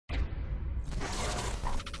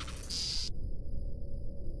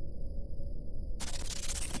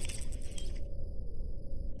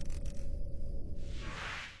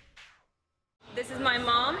This is my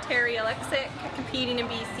mom, Terry Aleksic, competing in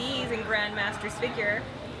BCs in Grandmasters figure.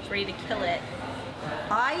 She's ready to kill it.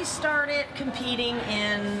 I started competing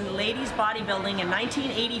in ladies bodybuilding in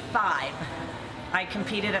 1985. I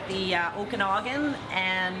competed at the Okanagan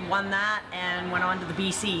and won that, and went on to the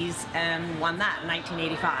BCs and won that in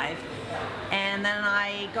 1985. And then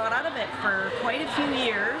I got out of it for quite a few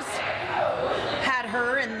years, had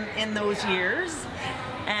her in those years,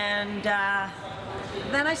 and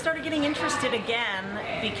then I started getting interested again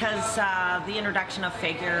because the introduction of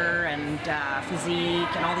figure and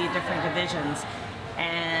physique and all the different divisions,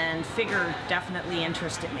 and figure definitely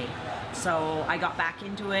interested me. So I got back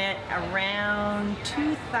into it around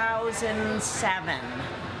 2007,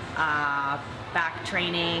 back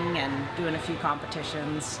training and doing a few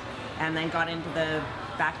competitions, and then got into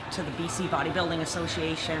back to the BC Bodybuilding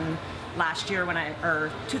Association last year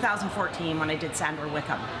or 2014 when I did Sandor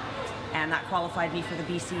Wickham, and that qualified me for the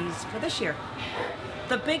BCs for this year.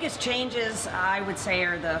 The biggest changes, I would say,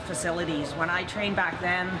 are the facilities. When I trained back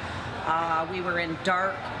then, we were in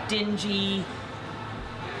dark, dingy,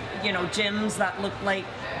 gyms that looked like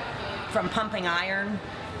from pumping iron,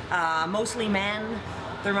 mostly men.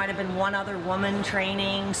 There might have been one other woman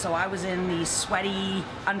training, so I was in these sweaty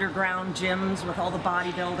underground gyms with all the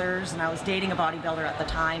bodybuilders, and I was dating a bodybuilder at the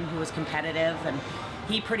time who was competitive, and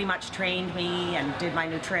he pretty much trained me and did my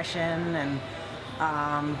nutrition, and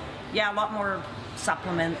yeah, a lot more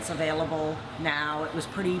supplements available now. It was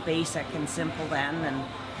pretty basic and simple then, and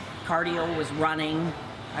cardio was running.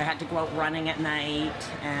 I had to go out running at night,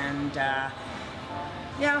 and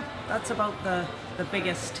yeah, that's about the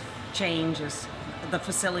biggest change is the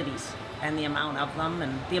facilities and the amount of them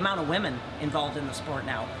and the amount of women involved in the sport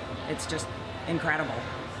now. It's just incredible.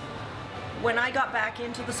 When I got back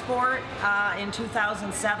into the sport in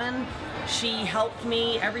 2007, she helped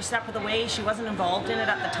me every step of the way. She wasn't involved in it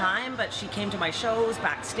at the time, but she came to my shows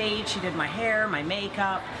backstage. She did my hair, my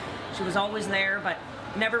makeup. She was always there, but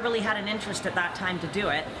never really had an interest at that time to do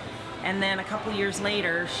it. And then a couple years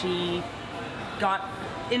later, she got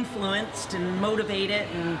influenced and motivated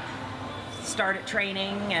and started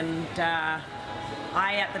training, and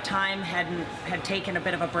I at the time had taken a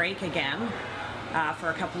bit of a break again for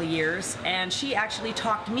a couple of years, and she actually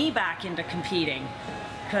talked me back into competing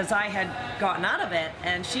because I had gotten out of it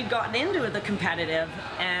and she'd gotten into the competitive.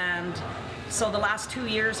 And so the last 2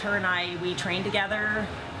 years, her and we trained together.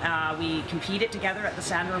 We competed together at the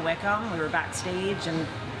Sandor Wickham. We were backstage, and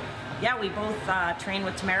yeah, we both train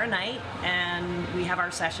with Tamara Knight, and we have our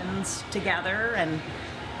sessions together, and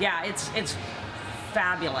yeah, it's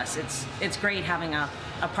fabulous. It's great having a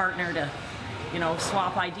partner to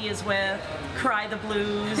swap ideas with, cry the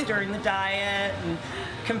blues during the diet, and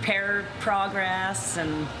compare progress,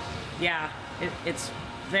 and yeah, it's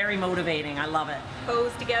very motivating. I love it.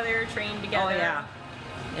 Pose together, train together. Oh yeah,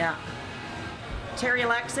 yeah. Terry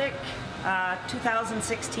Aleksic,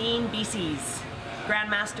 2016 BC's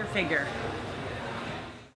Grandmaster figure.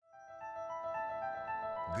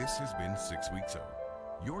 This has been 6 Weeks of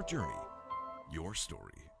Your Journey, Your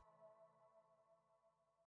Story.